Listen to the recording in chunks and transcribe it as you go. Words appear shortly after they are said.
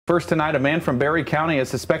First tonight, a man from Barry County is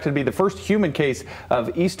suspected to be the first human case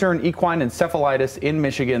of Eastern Equine Encephalitis in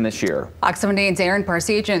Michigan this year. Fox 17's Aaron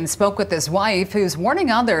Parsegian spoke with his wife, who's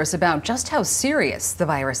warning others about just how serious the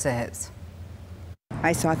virus is.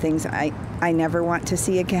 I saw things I never want to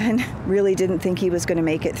see again. Really didn't think he was going to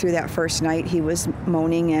make it through that first night. He was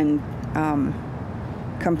moaning and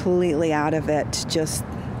completely out of it, just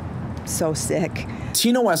so sick.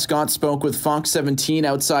 Tina Westcott spoke with Fox 17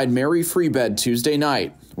 outside Mary Free Bed Tuesday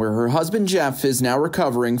night, where her husband Jeff is now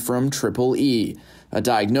recovering from EEE, a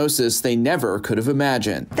diagnosis they never could have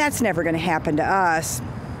imagined. That's never going to happen to us.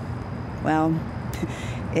 Well,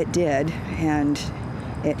 it did, and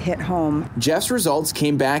it hit home. Jeff's results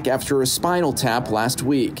came back after a spinal tap last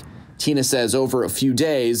week. Tina says over a few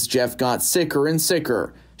days, Jeff got sicker and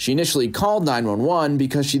sicker. She initially called 911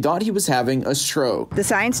 because she thought he was having a stroke. The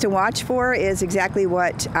signs to watch for is exactly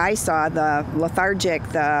what I saw, the lethargic,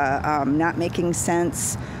 the not making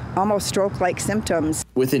sense, almost stroke-like symptoms.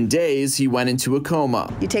 Within days, he went into a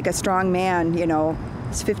coma. You take a strong man, you know,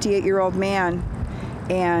 this 58-year-old man,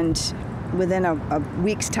 and within a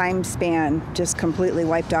week's time span, just completely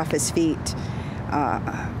wiped off his feet.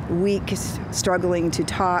 Weak, struggling to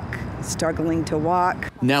talk, struggling to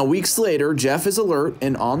walk. Now, weeks later, Jeff is alert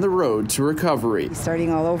and on the road to recovery. He's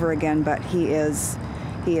starting all over again, but he is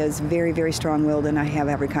very, very strong-willed, and I have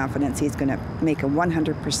every confidence he's going to make a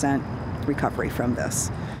 100% recovery from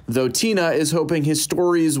this. Though Tina is hoping his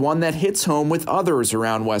story is one that hits home with others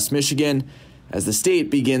around West Michigan, as the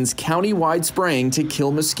state begins county-wide spraying to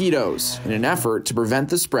kill mosquitoes in an effort to prevent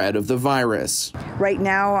the spread of the virus. Right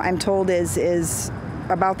now, I'm told is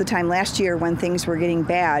about the time last year when things were getting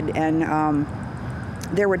bad, and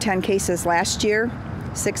there were 10 cases last year,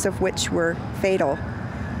 6 of which were fatal.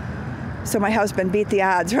 So my husband beat the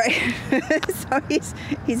odds, right? So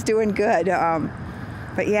he's doing good.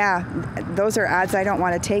 But yeah, those are odds I don't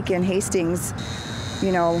want to take in Hastings.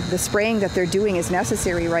 You know, the spraying that they're doing is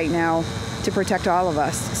necessary right now to protect all of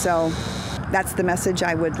us. So that's the message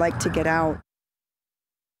I would like to get out.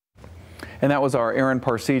 And that was our Aaron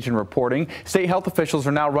Parsegian reporting. State health officials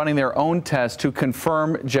are now running their own test to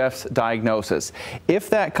confirm Jeff's diagnosis. If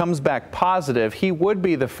that comes back positive, he would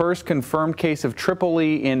be the first confirmed case of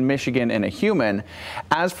EEE in Michigan in a human.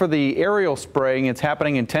 As for the aerial spraying, it's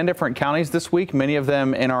happening in 10 different counties this week, many of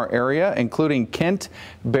them in our area, including Kent,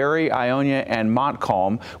 Barry, Ionia, and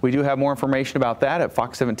Montcalm. We do have more information about that at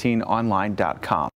fox17online.com.